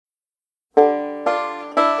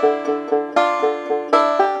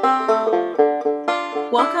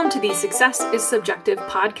to the Success is Subjective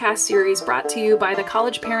podcast series brought to you by the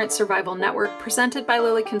College Parent Survival Network, presented by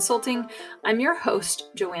Lilly Consulting. I'm your host,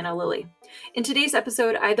 Joanna Lilly. In today's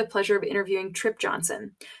episode, I had the pleasure of interviewing Trip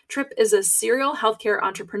Johnson. Trip is a serial healthcare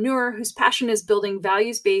entrepreneur whose passion is building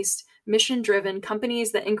values-based, mission-driven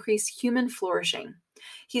companies that increase human flourishing.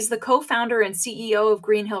 He's the co-founder and CEO of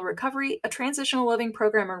Green Hill Recovery, a transitional living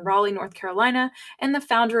program in Raleigh, North Carolina, and the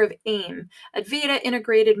founder of AIM, Advaita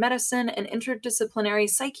Integrated Medicine, an interdisciplinary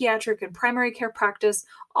psychiatric and primary care practice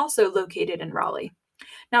also located in Raleigh.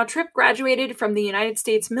 Now, Trip graduated from the United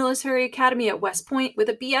States Military Academy at West Point with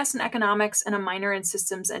a BS in economics and a minor in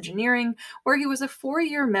systems engineering, where he was a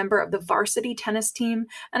 4-year member of the varsity tennis team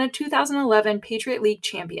and a 2011 Patriot League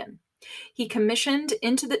champion. He commissioned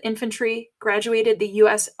into the infantry, graduated the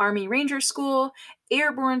U.S. Army Ranger School,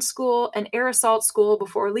 Airborne School, and Air Assault School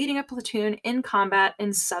before leading a platoon in combat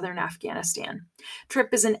in southern Afghanistan.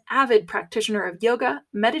 Trip is an avid practitioner of yoga,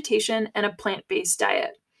 meditation, and a plant-based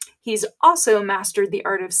diet. He's also mastered the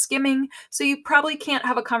art of skimming, so you probably can't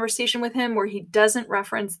have a conversation with him where he doesn't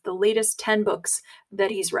reference the latest 10 books that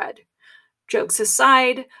he's read. Jokes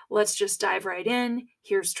aside, let's just dive right in.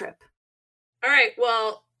 Here's Trip. All right,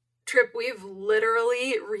 well, Trip, we've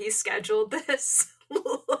literally rescheduled this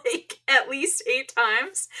like at least 8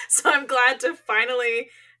 times. So I'm glad to finally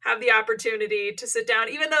have the opportunity to sit down,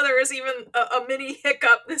 even though there was even a mini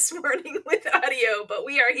hiccup this morning with audio, but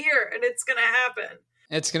we are here and it's going to happen.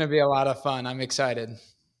 It's going to be a lot of fun. I'm excited.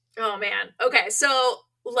 Oh man. Okay. So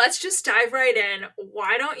let's just dive right in.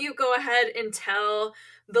 Why don't you go ahead and tell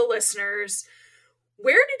the listeners,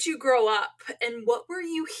 where did you grow up and what were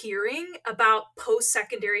you hearing about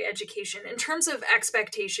post-secondary education in terms of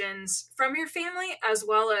expectations from your family as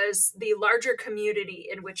well as the larger community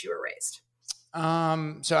in which you were raised?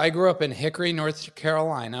 So I grew up in Hickory, North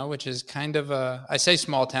Carolina, which is kind of I say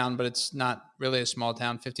small town, but it's not really a small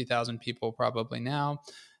town, 50,000 people probably now.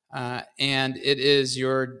 And it is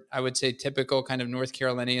I would say, typical kind of North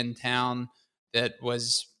Carolinian town that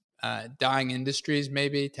was dying industries,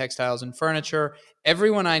 maybe textiles and furniture.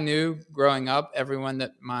 Everyone I knew growing up, everyone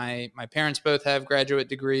that my parents both have graduate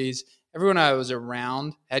degrees, everyone I was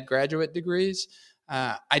around had graduate degrees.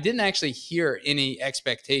 I didn't actually hear any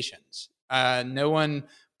expectations. No one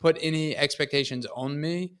put any expectations on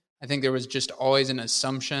me. I think there was just always an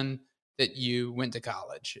assumption that you went to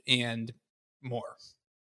college and more.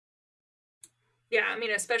 Yeah, I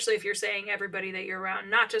mean, especially if you're saying everybody that you're around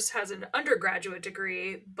not just has an undergraduate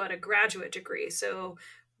degree, but a graduate degree. So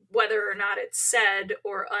whether or not it's said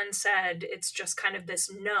or unsaid, it's just kind of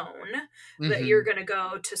this known that you're going to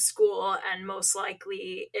go to school and most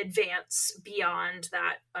likely advance beyond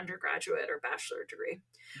that undergraduate or bachelor degree.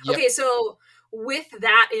 Yep. Okay, so with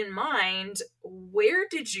that in mind, where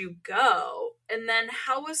did you go? And then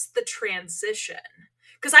how was the transition?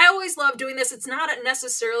 Because I always love doing this. It's not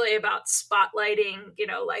necessarily about spotlighting,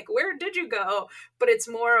 like, where did you go? But it's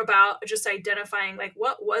more about just identifying, like,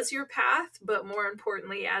 what was your path? But more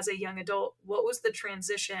importantly, as a young adult, what was the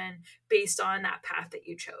transition based on that path that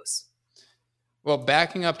you chose? Well,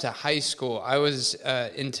 backing up to high school, I was,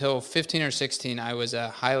 until 15 or 16, I was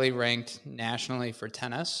highly ranked nationally for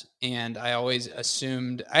tennis. And I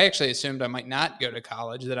actually assumed I might not go to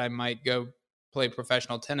college, that I might go play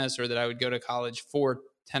professional tennis or that I would go to college for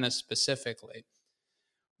tennis specifically.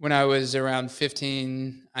 When I was around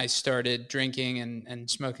 15, I started drinking and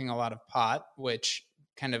smoking a lot of pot, which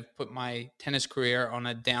kind of put my tennis career on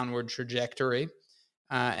a downward trajectory.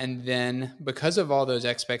 And then because of all those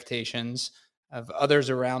expectations of others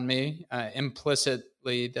around me,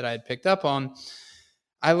 implicitly that I had picked up on,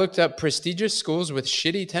 I looked up prestigious schools with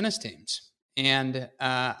shitty tennis teams. And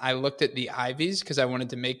I looked at the Ivies because I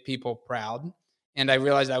wanted to make people proud. And I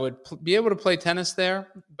realized I would be able to play tennis there,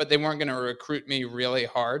 but they weren't going to recruit me really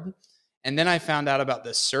hard. And then I found out about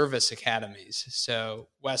the service academies. So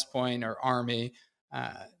West Point or Army,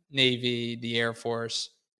 Navy, the Air Force.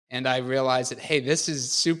 And I realized that, hey, this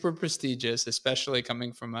is super prestigious, especially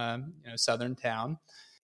coming from a southern town.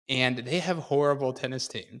 And they have horrible tennis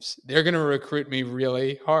teams. They're going to recruit me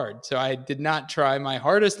really hard. So I did not try my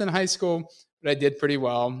hardest in high school, but I did pretty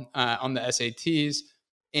well on the SATs.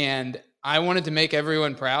 And I wanted to make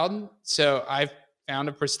everyone proud. So I found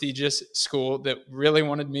a prestigious school that really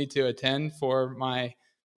wanted me to attend for my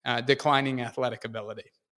declining athletic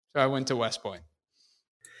ability. So I went to West Point.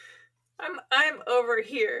 I'm over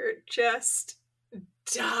here just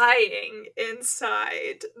dying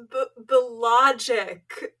inside. The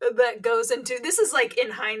logic that goes into this is like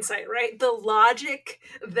in hindsight, right? The logic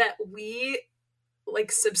that we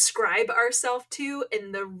like subscribe ourselves to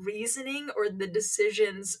and the reasoning or the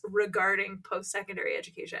decisions regarding post-secondary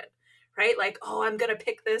education, right? Like, oh, I'm going to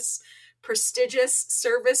pick this prestigious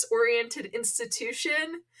service-oriented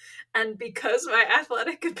institution, and because my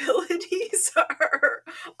athletic abilities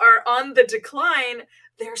are on the decline,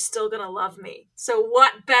 they're still going to love me. So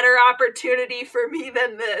what better opportunity for me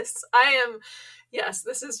than this? Yes,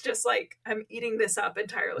 this is just like, I'm eating this up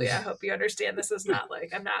entirely. I hope you understand this is not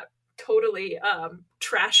like, I'm not totally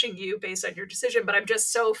trashing you based on your decision, but I'm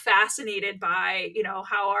just so fascinated by,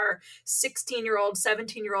 how our 16-year-old,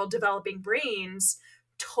 17-year-old developing brains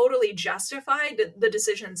totally justify the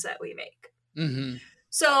decisions that we make. Mm-hmm.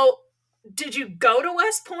 So did you go to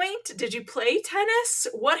West Point? Did you play tennis?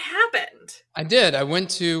 What happened? I did. I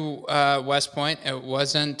went to West Point. It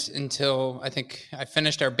wasn't until I think I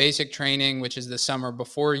finished our basic training, which is the summer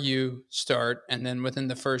before you start. And then within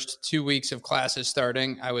the first 2 weeks of classes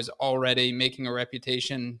starting, I was already making a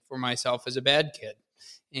reputation for myself as a bad kid,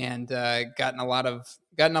 and gotten a lot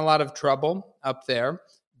of trouble up there.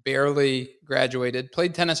 Barely graduated.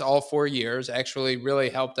 Played tennis all 4 years. Actually, really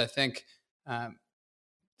helped. I think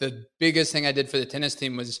the biggest thing I did for the tennis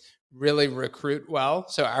team was really recruit well.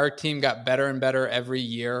 So our team got better and better every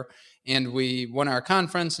year, and we won our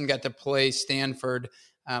conference and got to play Stanford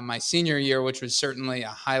my senior year, which was certainly a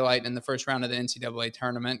highlight in the first round of the NCAA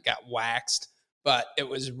tournament. Got waxed, but it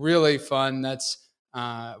was really fun. That's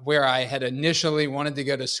where I had initially wanted to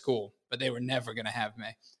go to school, but they were never going to have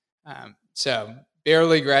me. So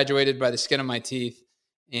barely graduated by the skin of my teeth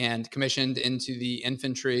and commissioned into the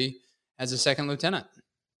infantry as a second lieutenant.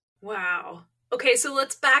 Wow. Okay, so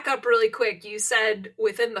let's back up really quick. You said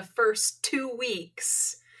within the first 2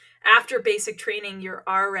 weeks after basic training, you're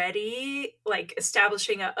already like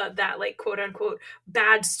establishing that like quote unquote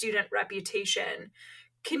bad student reputation.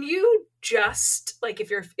 Can you just like,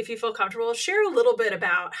 if you feel comfortable, share a little bit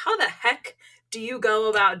about how the heck do you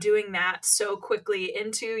go about doing that so quickly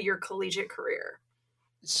into your collegiate career?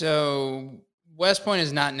 So West Point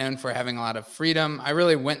is not known for having a lot of freedom. I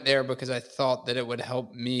really went there because I thought that it would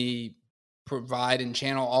help me provide and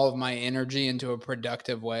channel all of my energy into a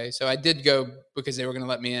productive way. So I did go because they were going to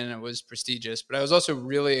let me in and it was prestigious, but I was also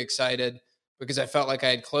really excited because I felt like I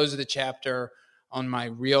had closed the chapter on my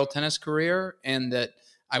real tennis career and that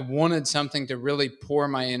I wanted something to really pour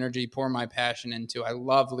my energy, pour my passion into. I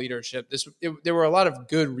love leadership. There were a lot of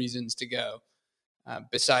good reasons to go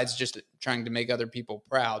besides just trying to make other people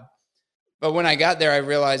proud. But when I got there, I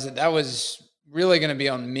realized that was really going to be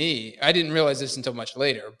on me. I didn't realize this until much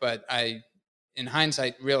later, but I, in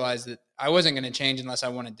hindsight, realized that I wasn't going to change unless I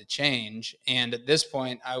wanted to change. And at this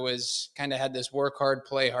point, I was kind of had this work hard,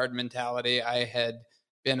 play hard mentality. I had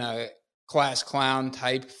been a class clown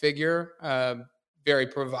type figure, very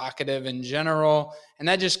provocative in general. And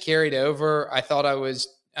that just carried over. I thought I was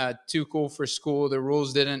too cool for school. The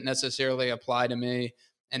rules didn't necessarily apply to me.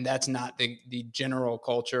 And that's not the general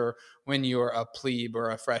culture when you're a plebe or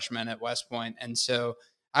a freshman at West Point. And so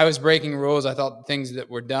I was breaking rules. I thought things that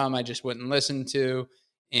were dumb, I just wouldn't listen to.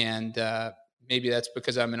 And maybe that's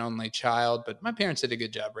because I'm an only child, but my parents did a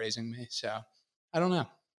good job raising me. So I don't know.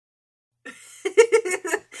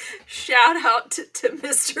 Shout out to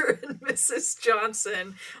Mr. and Mrs.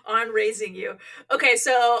 Johnson on raising you. Okay,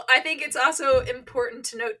 so I think it's also important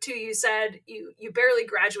to note too, you said you barely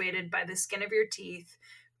graduated by the skin of your teeth,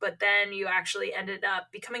 but then you actually ended up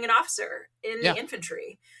becoming an officer in the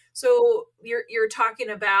infantry. So you're talking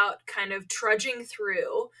about kind of trudging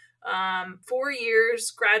through 4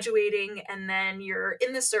 years, graduating, and then you're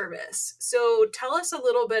in the service. So tell us a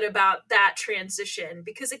little bit about that transition,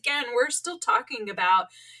 because again, we're still talking about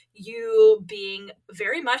you being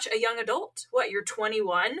very much a young adult. What, you're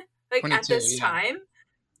 21, like 22, at this time?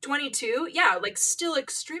 22, yeah, like still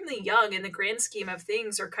extremely young in the grand scheme of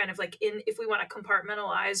things, or kind of like if we want to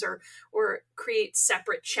compartmentalize or create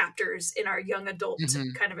separate chapters in our young adult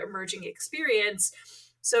kind of emerging experience.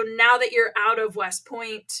 So now that you're out of West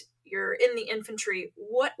Point, you're in the infantry,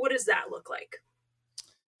 what does that look like?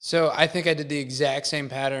 So I think I did the exact same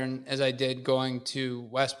pattern as I did going to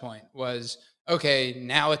West Point. Was, okay,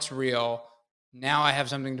 now it's real. Now I have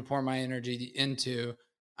something to pour my energy into.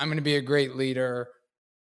 I'm going to be a great leader.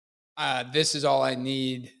 This is all I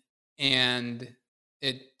need. And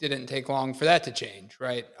it didn't take long for that to change,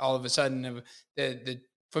 right? All of a sudden, the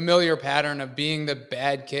familiar pattern of being the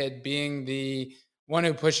bad kid, being the one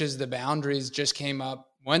who pushes the boundaries just came up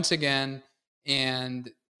once again. And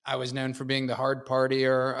I was known for being the hard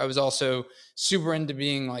partier. I was also super into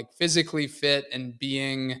being like physically fit and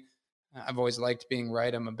being, I've always liked being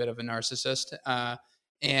right. I'm a bit of a narcissist.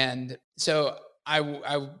 And so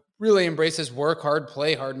I really embraced this work hard,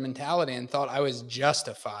 play hard mentality and thought I was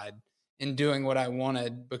justified in doing what I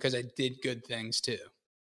wanted because I did good things too.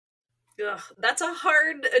 Ugh, that's a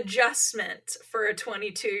hard adjustment for a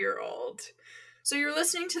 22-year-old. So you're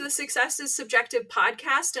listening to the Success is Subjective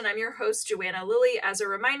podcast, and I'm your host, Joanna Lilly. As a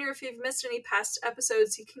reminder, if you've missed any past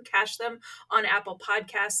episodes, you can catch them on Apple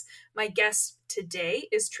Podcasts. My guest today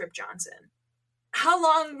is Trip Johnson. How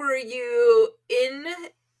long were you in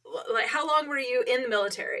the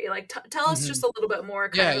military? Like, tell us just a little bit more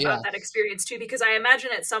about that experience too, because I imagine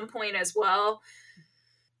at some point as well,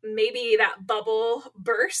 maybe that bubble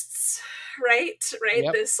bursts, right?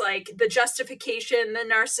 Yep. This, like, the justification, the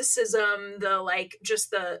narcissism, the, like, just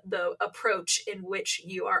the approach in which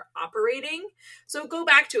you are operating. So go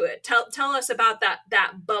back to it. Tell us about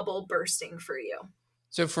that bubble bursting for you.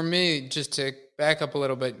 So for me, just to back up a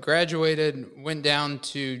little bit, graduated, went down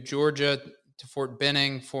to Georgia to Fort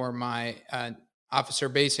Benning for my officer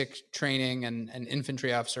basic training and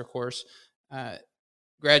infantry officer course.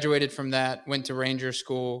 Graduated from that, went to Ranger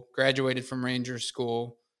School, graduated from Ranger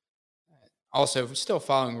School. Also, still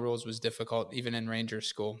following rules was difficult, even in Ranger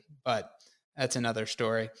School, but that's another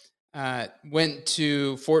story. Went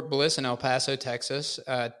to Fort Bliss in El Paso, Texas,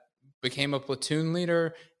 became a platoon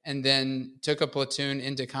leader, and then took a platoon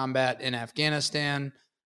into combat in Afghanistan.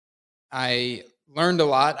 I learned a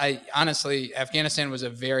lot. Honestly, Afghanistan was a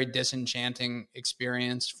very disenchanting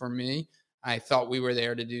experience for me. I thought we were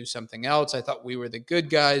there to do something else. I thought we were the good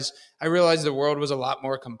guys. I realized the world was a lot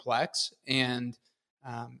more complex, and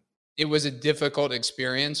it was a difficult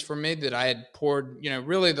experience for me that I had poured,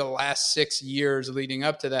 really the last 6 years leading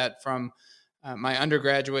up to that, from my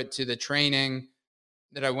undergraduate to the training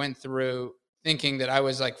that I went through, thinking that I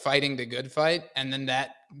was like fighting the good fight. And then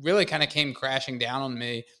that really kind of came crashing down on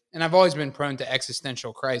me. And I've always been prone to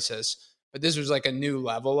existential crisis, but this was like a new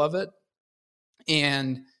level of it.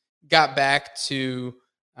 And got back to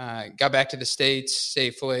the States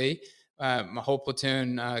safely. My whole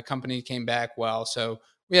platoon company came back well. So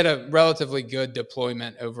we had a relatively good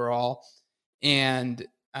deployment overall. And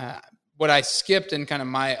what I skipped in kind of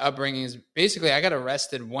my upbringing is basically I got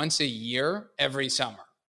arrested once a year every summer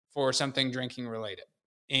for something drinking related.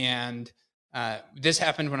 And this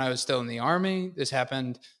happened when I was still in the Army. This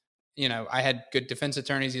happened, I had good defense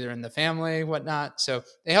attorneys either in the family, whatnot. So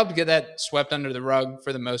they helped get that swept under the rug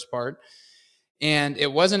for the most part. And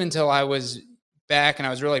it wasn't until I was back and I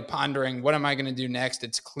was really pondering, what am I going to do next?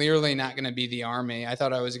 It's clearly not going to be the Army. I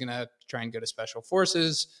thought I was going to try and go to Special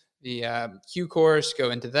Forces, the Q course, go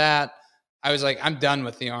into that. I was like, I'm done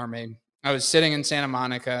with the Army. I was sitting in Santa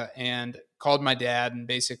Monica and called my dad and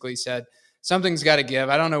basically said, something's got to give.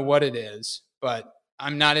 I don't know what it is, but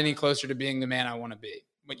I'm not any closer to being the man I want to be.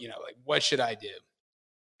 But, what should I do?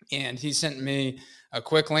 And he sent me a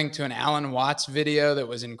quick link to an Alan Watts video that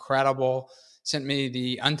was incredible. Sent me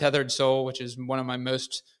The Untethered Soul, which is one of my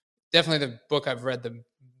definitely the book I've read the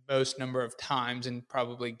most number of times and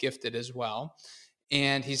probably gifted as well.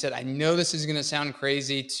 And he said, I know this is going to sound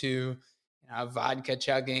crazy to vodka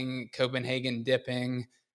chugging, Copenhagen dipping,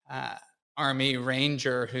 Army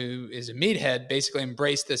Ranger who is a meathead, basically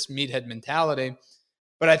embraced this meathead mentality.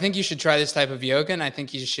 But I think you should try this type of yoga, and I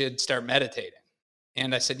think you should start meditating.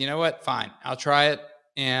 And I said, you know what? Fine, I'll try it.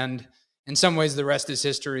 And in some ways, the rest is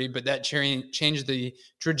history, but that changed the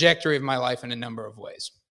trajectory of my life in a number of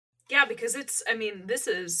ways. Yeah, because this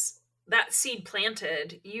is that seed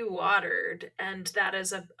planted, you watered, and that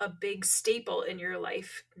is a big staple in your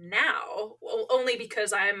life now, only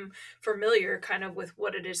because I'm familiar kind of with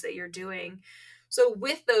what it is that you're doing. So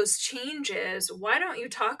with those changes, why don't you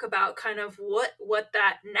talk about kind of what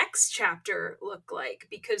that next chapter looked like?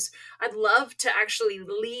 Because I'd love to actually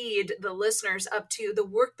lead the listeners up to the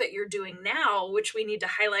work that you're doing now, which we need to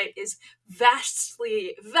highlight is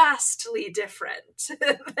vastly, vastly different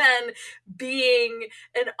than being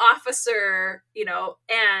an officer,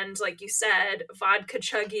 and like you said, vodka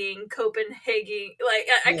chugging, Copenhagen, like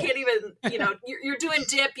I can't even, you're doing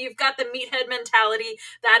dip, you've got the meathead mentality.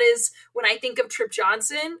 That is, when I think of Trip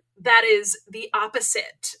Johnson, that is the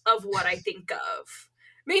opposite of what I think of.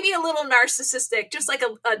 Maybe a little narcissistic, just like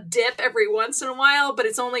a dip every once in a while, but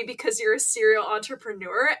it's only because you're a serial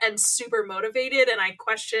entrepreneur and super motivated, and I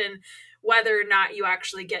question whether or not you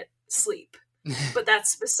actually get sleep. But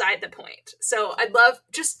that's beside the point. So I'd love,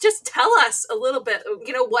 just tell us a little bit,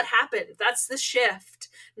 what happened. That's the shift.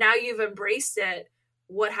 Now you've embraced it.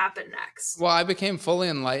 What happened next? Well, I became fully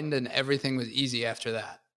enlightened and everything was easy after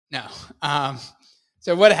that. No.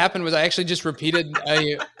 So what happened was I actually just repeated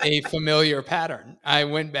a familiar pattern. I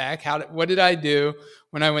went back. What did I do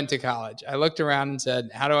when I went to college? I looked around and said,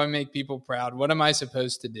 how do I make people proud? What am I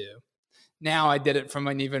supposed to do? Now I did it from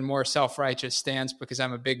an even more self-righteous stance because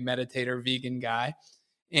I'm a big meditator, vegan guy.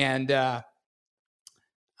 And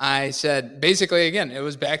I said, basically, again, it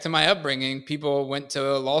was back to my upbringing. People went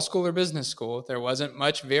to law school or business school. There wasn't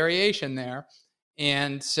much variation there.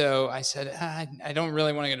 And so I said, I don't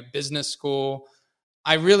really want to go to business school.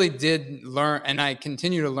 I really did learn, and I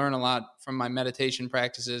continue to learn a lot from my meditation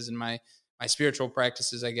practices and my spiritual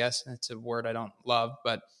practices, I guess. It's a word I don't love,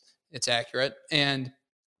 but it's accurate. And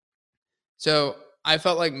so I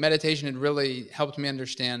felt like meditation had really helped me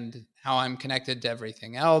understand how I'm connected to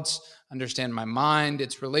everything else, understand my mind,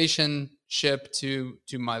 its relationship to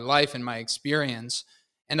my life and my experience.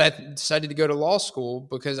 And I decided to go to law school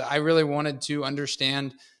because I really wanted to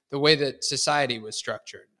understand the way that society was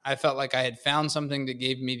structured. I felt like I had found something that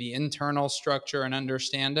gave me the internal structure and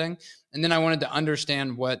understanding. And then I wanted to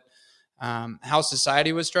understand how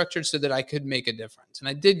society was structured so that I could make a difference. And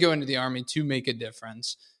I did go into the Army to make a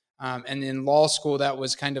difference. And in law school, that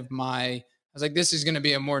was kind of I was like, this is going to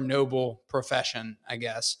be a more noble profession, I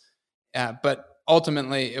guess. But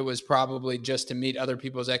ultimately, it was probably just to meet other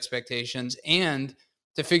people's expectations and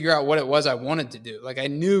to figure out what it was I wanted to do. Like I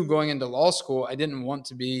knew going into law school, I didn't want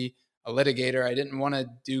to be a litigator. I didn't want to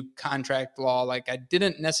do contract law. Like I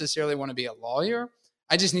didn't necessarily want to be a lawyer.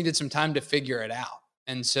 I just needed some time to figure it out.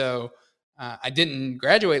 And so I didn't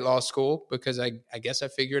graduate law school because I guess I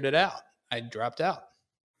figured it out. I dropped out.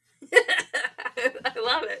 I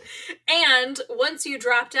love it. And once you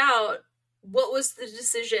dropped out, what was the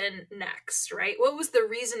decision next, right? What was the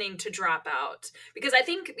reasoning to drop out? Because I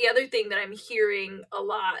think the other thing that I'm hearing a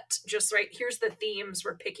lot, just right, here's the themes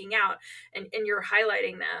we're picking out and you're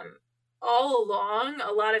highlighting them. All along,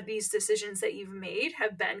 a lot of these decisions that you've made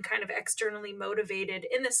have been kind of externally motivated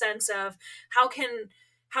in the sense of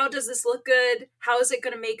how does this look good? How is it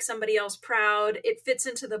going to make somebody else proud? It fits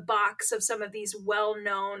into the box of some of these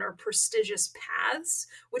well-known or prestigious paths,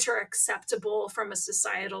 which are acceptable from a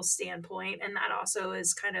societal standpoint. And that also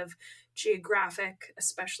is kind of geographic,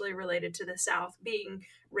 especially related to the South. Being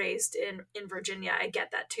raised in Virginia, I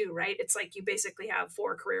get that too, right? It's like you basically have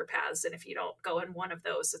 4 career paths. And if you don't go in one of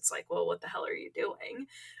those, it's like, well, what the hell are you doing?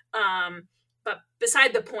 But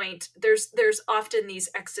beside the point, there's often these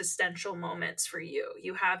existential moments for you.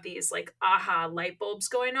 You have these like aha light bulbs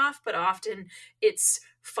going off, but often it's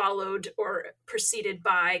followed or preceded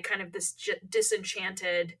by kind of this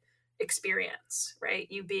disenchanted experience, right?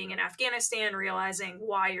 You being in Afghanistan, realizing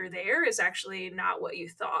why you're there is actually not what you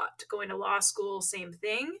thought. Going to law school, same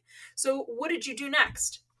thing. So what did you do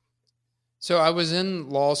next? So I was in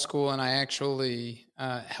law school and I actually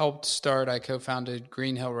I co-founded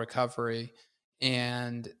Green Hill Recovery.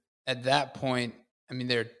 And at that point, I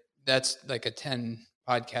mean, that's like a 10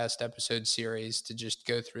 podcast episode series to just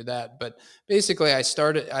go through that. But basically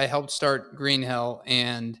I helped start Green Hill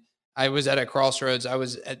and I was at a crossroads. I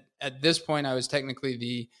was at this point, I was technically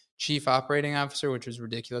the chief operating officer, which was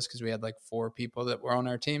ridiculous because we had like 4 people that were on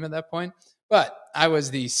our team at that point. But I was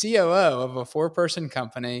the COO of a 4-person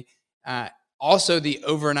company, also the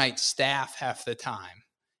overnight staff half the time.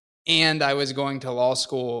 And I was going to law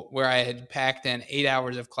school where I had packed in 8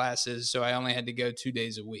 hours of classes, so I only had to go 2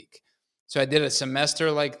 days a week. So I did a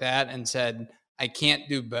semester like that and said, I can't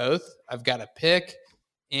do both. I've got to pick,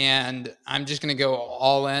 and I'm just going to go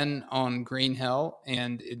all in on Green Hill.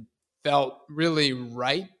 And it felt really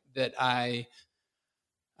right that I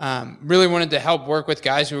really wanted to help work with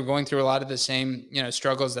guys who were going through a lot of the same,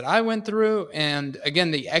 struggles that I went through. And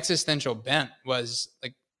again, the existential bent was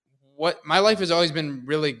like, my life has always been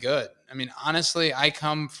really good. I mean, honestly, I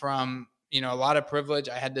come from, a lot of privilege.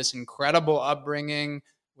 I had this incredible upbringing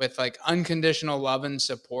with like unconditional love and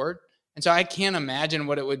support. And so I can't imagine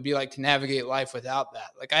what it would be like to navigate life without that.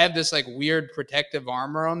 Like I have this like weird protective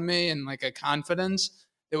armor on me and like a confidence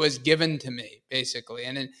that was given to me basically.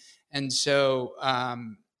 And so,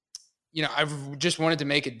 I've just wanted to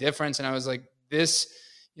make a difference. And I was like,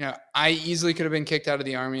 I easily could have been kicked out of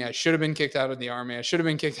the Army. I should have been kicked out of the Army. I should have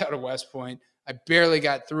been kicked out of West Point. I barely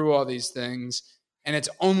got through all these things. And it's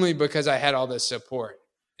only because I had all this support.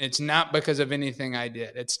 It's not because of anything I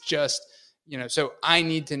did. It's just, so I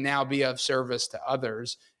need to now be of service to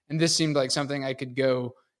others. And this seemed like something I could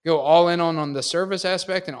go all in on the service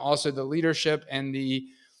aspect and also the leadership and the,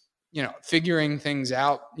 figuring things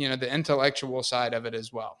out, the intellectual side of it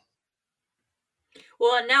as well.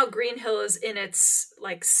 Well, and now Green Hill is in its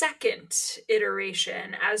like second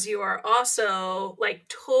iteration, as you are also like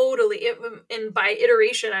totally, and by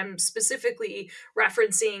iteration, I'm specifically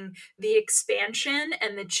referencing the expansion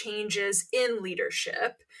and the changes in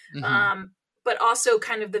leadership, but also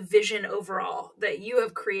kind of the vision overall that you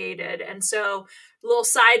have created. And so a little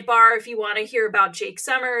sidebar, if you want to hear about Jake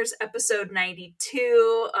Summers, episode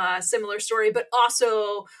 92, similar story, but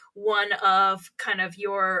also one of kind of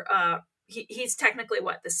your, he's technically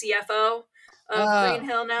the CFO of Green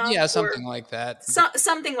Hill now? Yeah, something like that.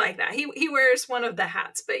 Something like that. He wears one of the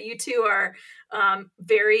hats, but you two are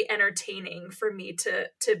very entertaining for me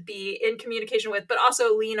to be in communication with, but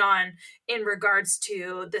also lean on in regards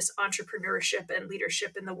to this entrepreneurship and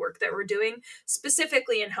leadership in the work that we're doing,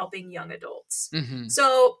 specifically in helping young adults. Mm-hmm.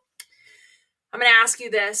 So I'm going to ask you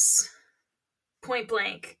this point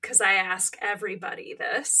blank, because I ask everybody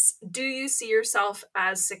this. Do you see yourself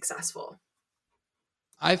as successful?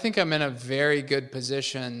 I think I'm in a very good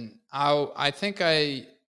position. I think I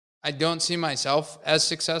don't see myself as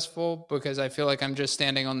successful because I feel like I'm just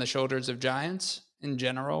standing on the shoulders of giants in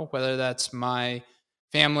general, whether that's my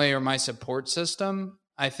family or my support system.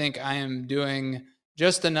 I think I am doing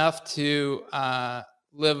just enough to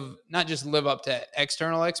not just live up to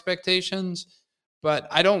external expectations, but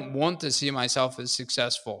I don't want to see myself as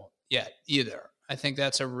successful yet either. I think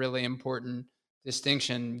that's a really important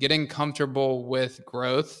distinction, getting comfortable with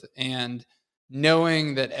growth and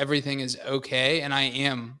knowing that everything is okay. And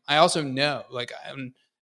I also know, like, I'm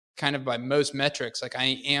kind of by most metrics, like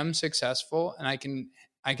I am successful and I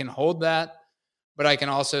can hold that, but I can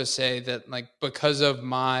also say that, like, because of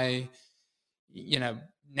my,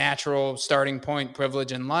 natural starting point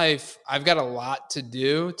privilege in life, I've got a lot to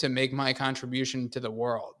do to make my contribution to the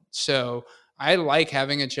world. So I like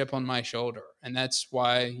having a chip on my shoulder, and that's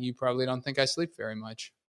why you probably don't think I sleep very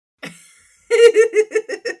much. I'm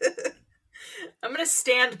going to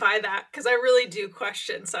stand by that because I really do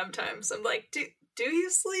question sometimes. I'm like, do you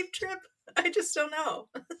sleep, Trip? I just don't know.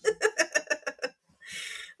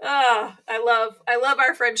 I love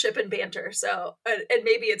our friendship and banter. So, and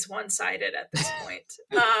maybe it's one-sided at this point.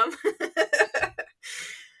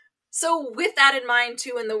 So with that in mind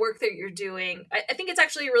too, in the work that you're doing, I think it's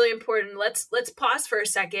actually really important. Let's pause for a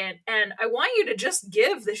second. And I want you to just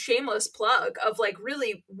give the shameless plug of, like,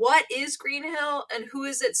 really what is Green Hill and who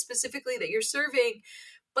is it specifically that you're serving,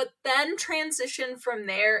 but then transition from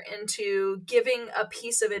there into giving a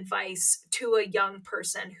piece of advice to a young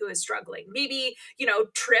person who is struggling. Maybe,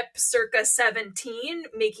 Trip circa 17,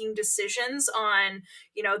 making decisions on,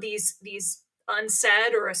 these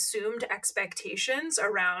unsaid or assumed expectations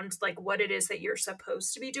around, like, what it is that you're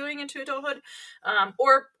supposed to be doing into adulthood,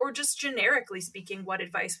 or just generically speaking, what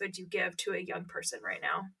advice would you give to a young person right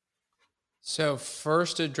now? So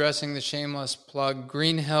first, addressing the shameless plug,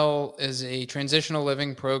 Green Hill is a transitional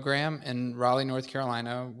living program in Raleigh, North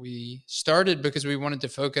Carolina. We started because we wanted to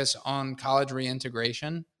focus on college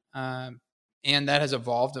reintegration, and that has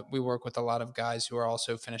evolved. We work with a lot of guys who are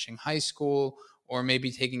also finishing high school or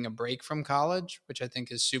maybe taking a break from college, which I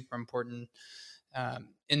think is super important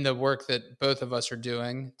in the work that both of us are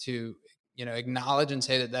doing to, acknowledge and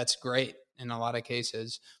say that that's great in a lot of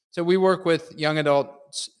cases. So we work with young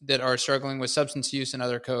adults that are struggling with substance use and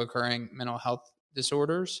other co-occurring mental health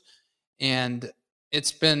disorders. And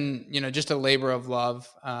it's been, just a labor of love.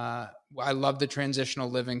 I love the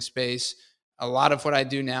transitional living space. A lot of what I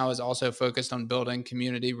do now is also focused on building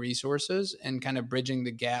community resources and kind of bridging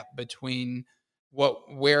the gap between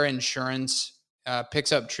where insurance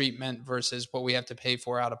picks up treatment versus what we have to pay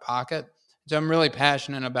for out of pocket. So I'm really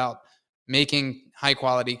passionate about making high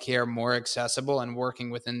quality care more accessible and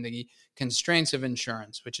working within the constraints of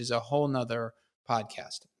insurance, which is a whole nother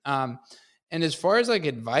podcast. And as far as, like,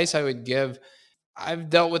 advice I would give, I've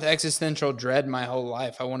dealt with existential dread my whole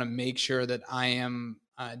life. I want to make sure that I am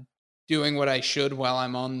doing what I should while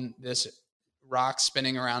I'm on this rock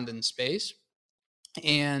spinning around in space.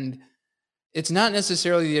 And it's not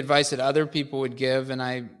necessarily the advice that other people would give. And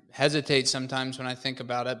I hesitate sometimes when I think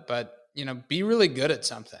about it, but, be really good at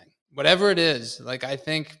something. Whatever it is, like, I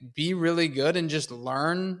think be really good and just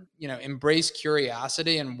learn, embrace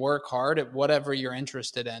curiosity and work hard at whatever you're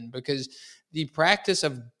interested in, because the practice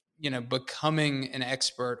of, becoming an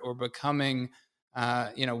expert or becoming,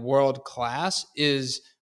 world class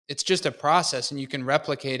it's just a process, and you can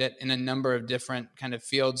replicate it in a number of different kind of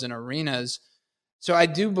fields and arenas. So I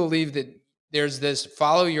do believe that there's this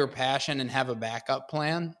follow your passion and have a backup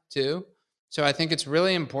plan too. So I think it's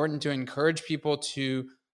really important to encourage people to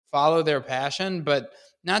follow their passion, but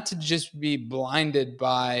not to just be blinded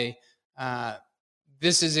by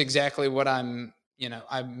this is exactly what I'm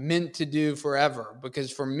meant to do forever.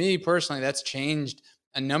 Because for me personally, that's changed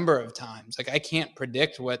a number of times. Like, I can't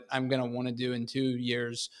predict what I'm going to want to do in 2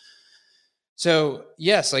 years. So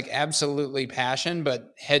yes, like, absolutely passion,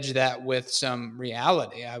 but hedge that with some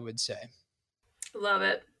reality, I would say. Love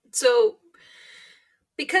it. So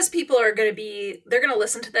because people are going to be, they're going to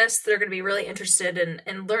listen to this, they're going to be really interested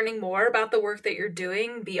in learning more about the work that you're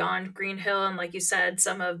doing beyond Greenhill. And like you said,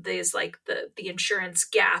 some of these, like the insurance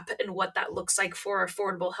gap and what that looks like for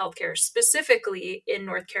affordable healthcare, specifically in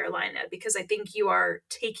North Carolina, because I think you are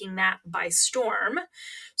taking that by storm.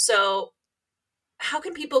 So how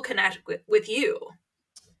can people connect with you?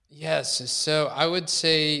 Yes. So I would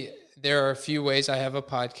say there are a few ways. I have a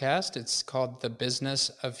podcast. It's called The Business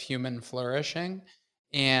of Human Flourishing.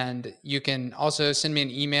 And you can also send me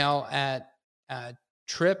an email at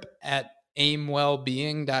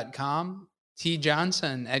trip@aimwellbeing.com,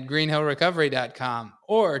 tjohnson@greenhillrecovery.com,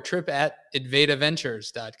 or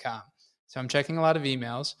trip@advaitaventures.com. So I'm checking a lot of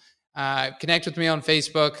emails. Connect with me on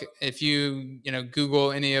Facebook. If you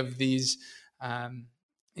Google any of these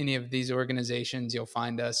organizations, you'll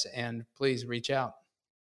find us, and please reach out.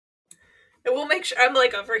 And we'll make sure, I'm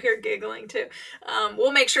like over here giggling too.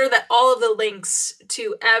 We'll make sure that all of the links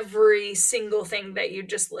to every single thing that you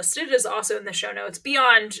just listed is also in the show notes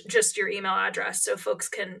beyond just your email address. So folks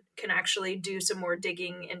can actually do some more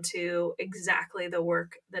digging into exactly the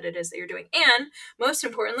work that it is that you're doing. And most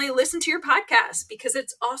importantly, listen to your podcast, because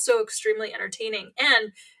it's also extremely entertaining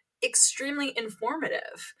and extremely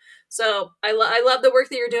informative. So I love the work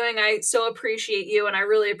that you're doing. I so appreciate you, and I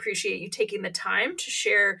really appreciate you taking the time to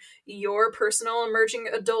share your personal emerging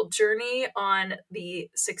adult journey on the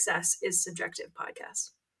Success is Subjective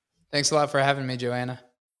podcast. Thanks a lot for having me, Joanna.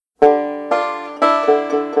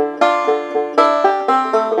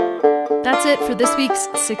 That's it for this week's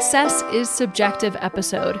Success is Subjective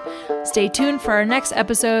episode. Stay tuned for our next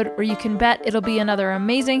episode, where you can bet it'll be another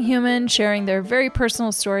amazing human sharing their very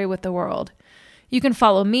personal story with the world. You can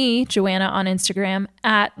follow me, Joanna, on Instagram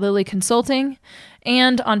 @Lily Consulting,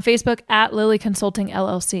 and on Facebook @Lily Consulting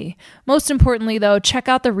LLC. Most importantly, though, check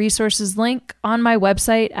out the resources link on my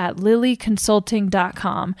website at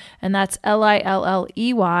lilyconsulting.com, and that's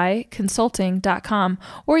LILLEY consulting.com,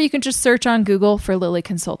 or you can just search on Google for Lily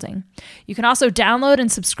Consulting. You can also download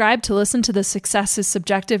and subscribe to listen to the Success is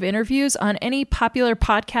Subjective interviews on any popular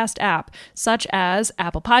podcast app, such as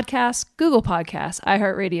Apple Podcasts, Google Podcasts,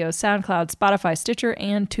 iHeartRadio, SoundCloud, Spotify, Stitcher,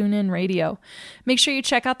 and TuneIn Radio. Make sure you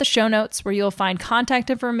check out the show notes, where you'll find contact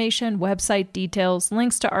information, website details,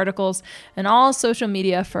 links to articles, and all social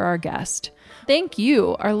media for our guest. Thank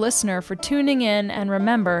you, our listener, for tuning in, and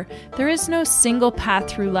remember, there is no single path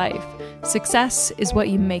through life. Success is what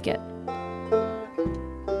you make it.